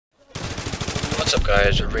What's up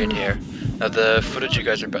guys, Red here. Now the footage you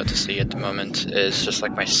guys are about to see at the moment is just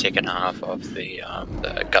like my second half of the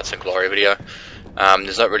Guts and Glory video.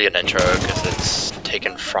 There's not really an intro because it's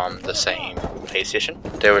taken from the same play session.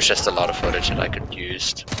 There was just a lot of footage that I could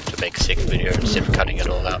use to make a second video instead of cutting it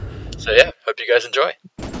all out. So yeah, hope you guys enjoy.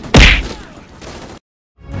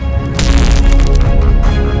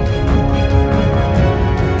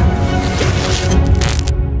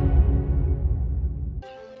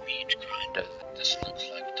 Meat grinder. This looks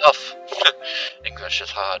like tough. English is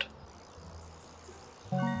hard.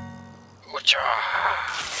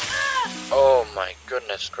 Oh my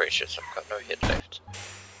goodness gracious, I've got no head left.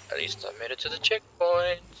 At least I made it to the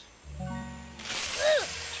checkpoint.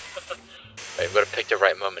 Wait, we've got to pick the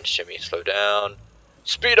right moment, Jimmy. Slow down.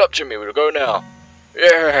 Speed up, Jimmy. We'll go now.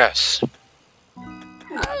 Yes.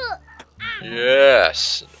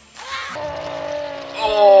 Yes.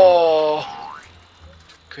 Oh.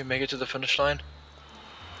 Can we make it to the finish line?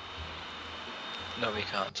 No, we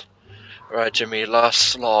can't. Right, Jimmy. Last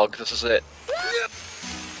slog. This is it.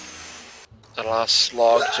 The last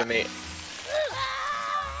slog, Jimmy.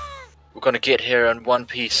 We're gonna get here in one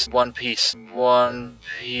piece. One piece. One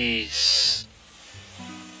piece.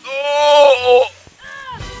 Oh!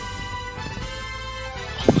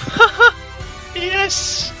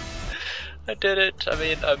 Yes! I did it. I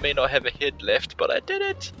mean, I may not have a head left, but I did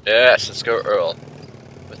it. Yes, let's go, Earl.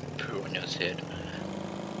 With poo on his head.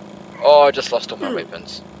 Oh, I just lost all my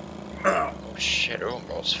weapons. Oh shit, Earl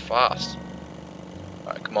rolls fast.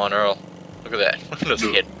 Alright, come on, Earl. Look at that. Look at his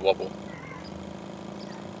head wobble.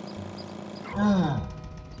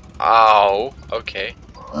 Ow. Okay.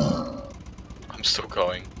 I'm still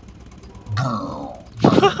going.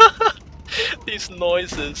 These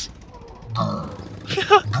noises. Alright,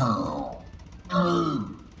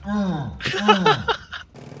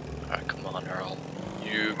 come on, Earl.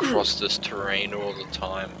 You cross this terrain all the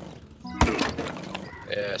time.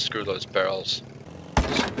 Yeah, screw those barrels.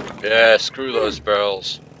 Yeah, screw those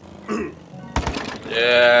barrels.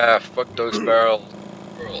 Yeah, fuck those barrels.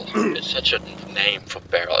 Barrel. It's such a name for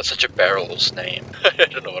barrel. It's such a barrel's name. I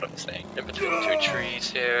don't know what I'm saying. In between two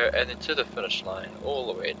trees here, and then to the finish line,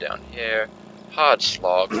 all the way down here. Hard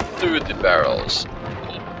slog through the barrels.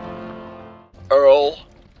 Earl,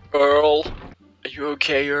 Earl, are you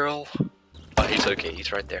okay, Earl? Oh, he's okay.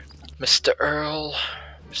 He's right there. Mr. Earl,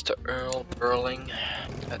 Mr. Earl Burling.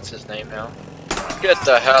 That's his name now. Get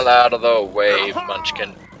the hell out of the way,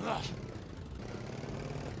 Munchkin.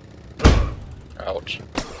 Ouch.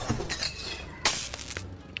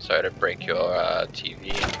 Sorry to break your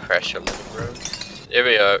TV and crash your living room. Here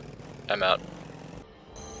we go. I'm out.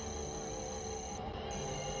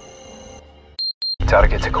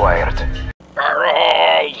 Target acquired.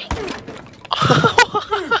 Earl!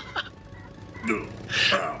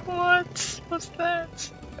 What? What's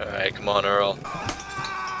that? Alright, come on, Earl.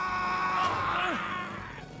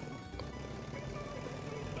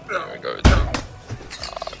 There we go.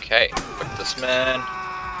 Okay, fuck this man.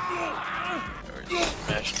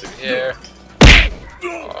 Smash through here.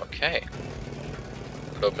 Okay.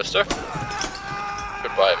 Hello, mister.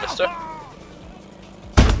 Goodbye, mister.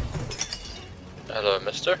 Hello,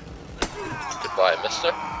 mister. Goodbye,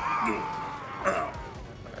 mister. Alright,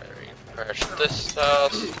 we crash this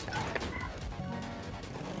house.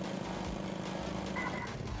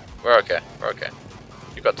 We're okay, we're okay.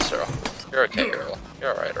 You got this, Earl. You're okay, Earl.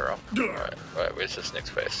 You're alright, Earl. Alright, right, where's this next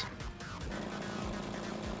phase?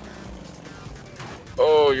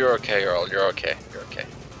 Oh, you're okay, Earl. You're okay. You're okay.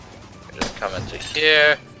 You just come into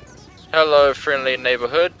here. Hello, friendly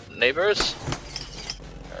neighborhood neighbors.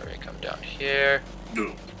 Alright, we come down here.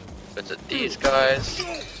 Visit these guys.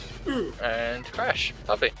 And crash.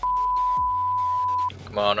 Lovely.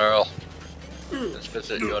 Come on, Earl. Let's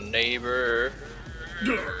visit your neighbor.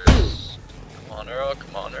 Come on, Earl.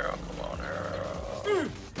 Come on, Earl. Come on, Earl.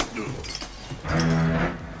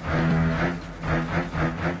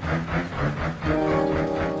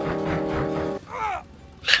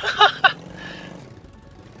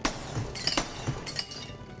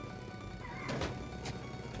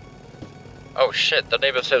 Oh shit, the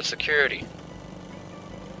neighbors have security.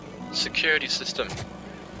 Security system.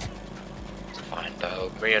 It's fine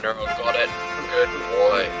though, me and Earl got it. Good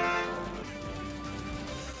boy.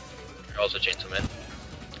 Earl's a gentleman.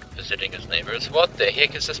 Visiting his neighbors. What the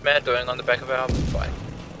heck is this man doing on the back of our bike?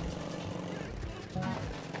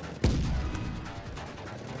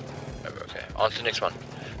 Okay, on to the next one.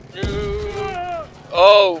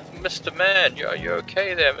 Oh, Mr. Man, are you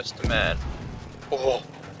okay there, Mr. Man? Oh.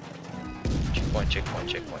 Checkpoint, checkpoint,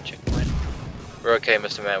 checkpoint, checkpoint. We're okay,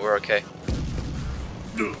 Mr. Man, we're okay.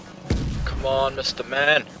 Come on, Mr.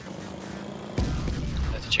 Man.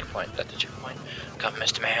 checkpoint. That's the checkpoint. Come,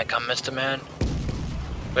 Mr. Man. Come, Mr. Man.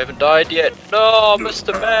 We haven't died yet. No,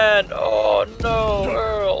 Mr. Man. Oh no,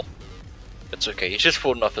 Earl. It's okay. He's just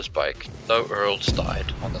fallen off his bike. No Earls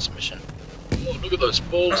died on this mission. Oh, look at those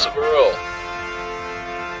balls of Earl.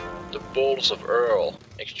 The balls of Earl.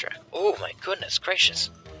 Extract. Oh my goodness gracious.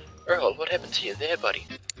 Earl, what happened to you there, buddy?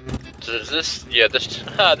 So this, yeah, this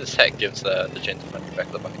hat gives the gentleman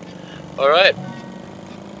back the bike. Alright.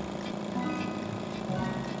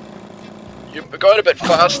 You're going a bit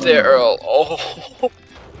fast there, Earl. Oh,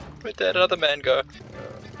 where'd that other man go?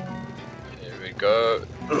 There we go.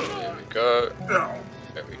 There we go.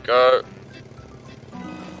 There we go.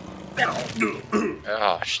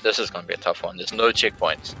 Gosh, this is gonna be a tough one. There's no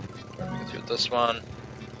checkpoints. Let's do this one.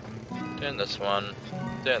 Then this one.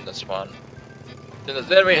 Then this one.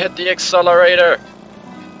 Then we hit the accelerator.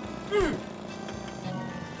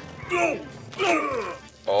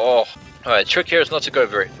 Oh, alright. Trick here is not to go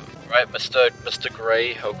very right, Mr.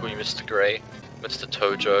 Gray. I'll call you Mr. Gray, Mr.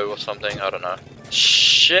 Tojo or something. I don't know.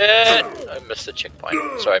 Shit! I missed the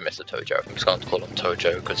checkpoint. Sorry, Mr. Tojo. I'm just going to call him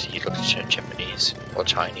Tojo because he looks Japanese or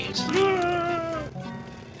Chinese.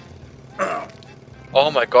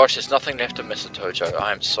 Oh my gosh, there's nothing left of Mr. Tojo.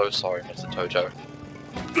 I am so sorry, Mr. Tojo.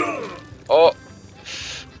 Oh.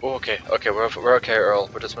 Oh, okay, we're okay, Earl.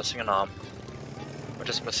 We're just missing an arm. We're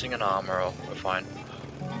just missing an arm, Earl. We're fine.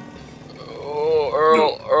 Oh,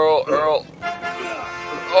 Earl.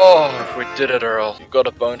 Oh, we did it, Earl. You've got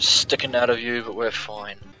a bone sticking out of you, but we're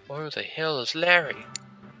fine. Where the hell is Larry?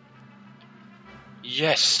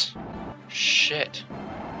 Yes. Shit.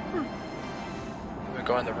 We're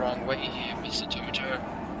going the wrong way here, Mr. Tojo.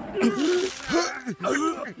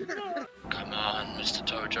 Come on, Mr.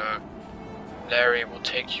 Tojo. Larry will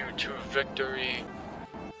take you to victory.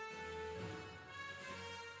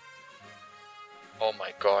 Oh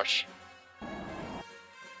my gosh.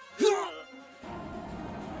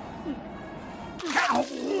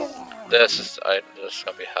 This is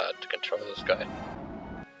gonna be hard to control this guy.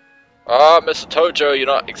 Ah, Mr. Tojo, you're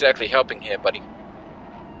not exactly helping here, buddy.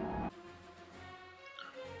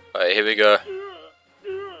 Alright, here we go.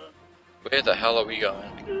 Where the hell are we going?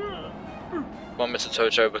 Come on, Mr.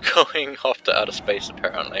 Tojo, we're going off to outer space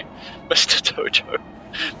apparently. Mr. Tojo.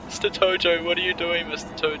 Mr. Tojo, what are you doing,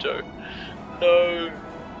 Mr. Tojo? No.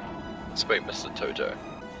 Let's wait, Mr. Tojo.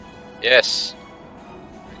 Yes.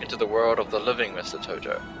 Into the world of the living, Mr.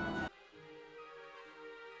 Tojo.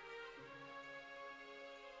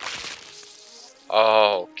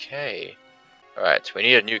 Okay. Alright, we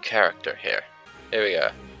need a new character here. Here we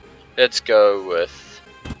go. Let's go with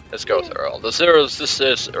Earl. This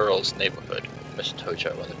is Earl's neighborhood. Mr.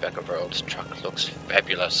 Tojo on the back of Earl's truck looks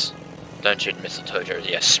fabulous. Don't you, Mr. Tojo?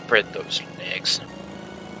 Yes, spread those legs.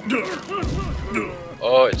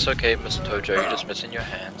 Oh, it's okay, Mr. Tojo. You're just missing your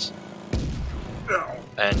hands.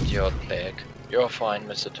 And your leg. You're fine,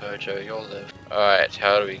 Mr. Tojo. You'll live. Alright,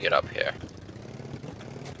 how do we get up here?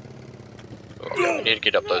 Okay, we need to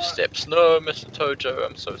get up those steps. No, Mr. Tojo,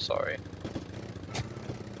 I'm so sorry.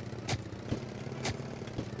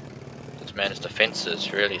 This man's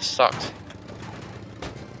defenses really sucked.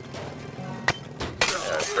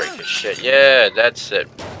 Break his shit. Yeah, that's it.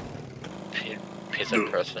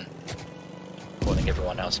 Peasant person. Calling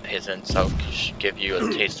everyone else peasants. I'll give you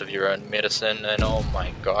a taste of your own medicine, and oh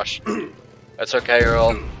my gosh. That's okay,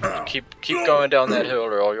 Earl. Keep going down that hill,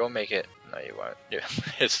 Earl. You'll make it. No, you won't. Yeah,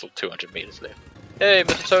 there's still 200 meters left. Hey,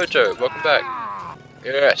 Mr. Tojo, welcome back.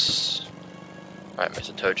 Yes. Alright,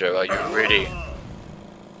 Mr. Tojo, are you ready?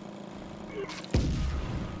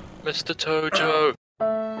 Mr. Tojo.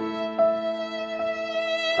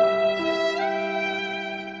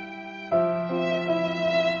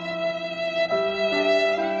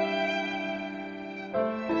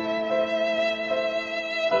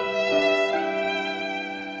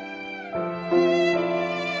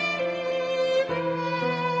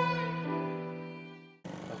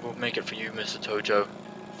 Make it for you, Mr. Tojo.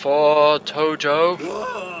 For Tojo?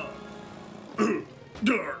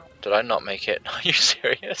 Did I not make it? Are you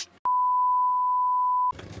serious?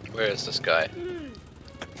 Where is this guy?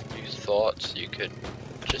 You thought you could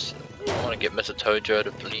just... I want to get Mr. Tojo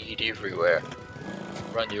to bleed everywhere.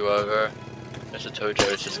 Run you over. Mr.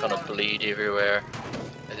 Tojo is just gonna bleed everywhere.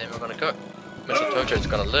 And then we're gonna go. Mr. Tojo's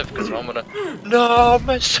gonna live because I'm gonna... No,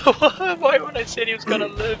 Mr. Why when I said he was gonna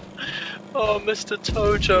live? Oh, Mr.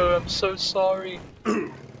 Tojo, I'm so sorry.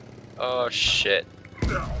 Oh, shit.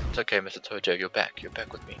 It's okay, Mr. Tojo, you're back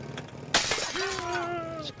with me.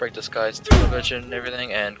 Let's break this guy's television and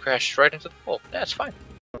everything and crash right into the wall. That's fine.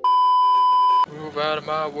 Move out of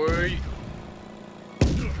my way.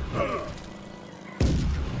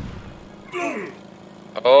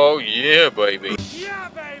 Oh yeah, baby. Yeah,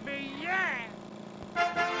 baby, yeah!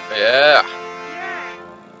 Yeah. Yeah!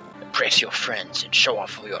 Impress your friends and show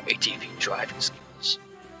off all your ATV driving skills.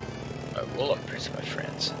 I will impress my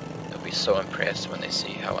friends. They'll be so impressed when they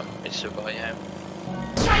see how impressive I am.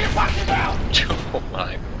 Shut your fucking mouth! Oh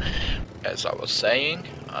my. As I was saying,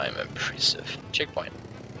 I'm impressive. Checkpoint.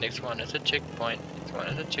 Next one is a checkpoint. Next one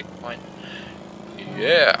is a checkpoint.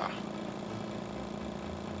 Yeah.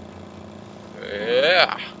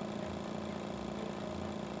 Yeah.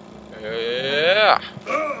 Yeah.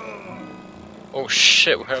 Oh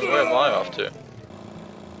shit, where am I off to?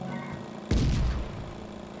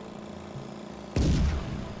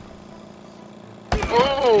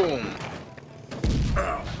 Boom!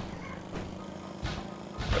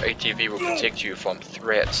 Your ATV will protect you from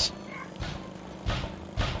threats.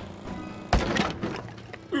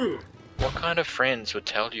 What kind of friends would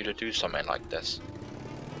tell you to do something like this?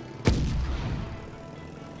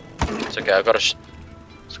 It's okay, I've got a I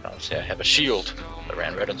was gonna say I have a shield that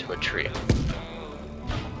ran right into a tree.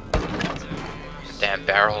 Damn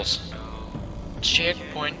barrels.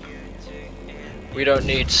 Checkpoint. We don't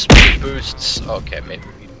need speed boosts. Okay, maybe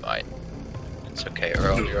we might. It's okay,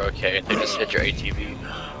 Earl, you're okay. They just hit your ATV.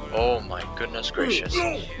 Oh my goodness gracious.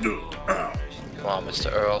 Come on,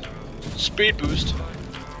 Mr. Earl. Speed boost.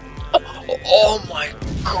 Oh my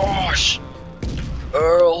gosh!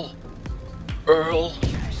 Earl! Earl!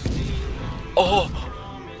 Oh!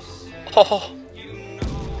 Oh!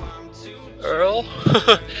 Earl?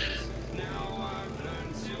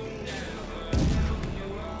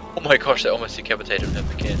 Oh my gosh, they almost decapitated him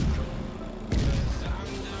again.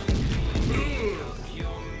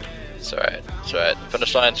 It's alright, it's alright.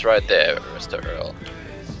 Finish line's right there, Mr. Earl.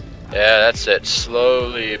 Yeah, that's it.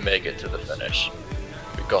 Slowly make it to the finish.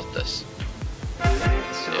 We got this.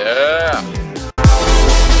 Yeah!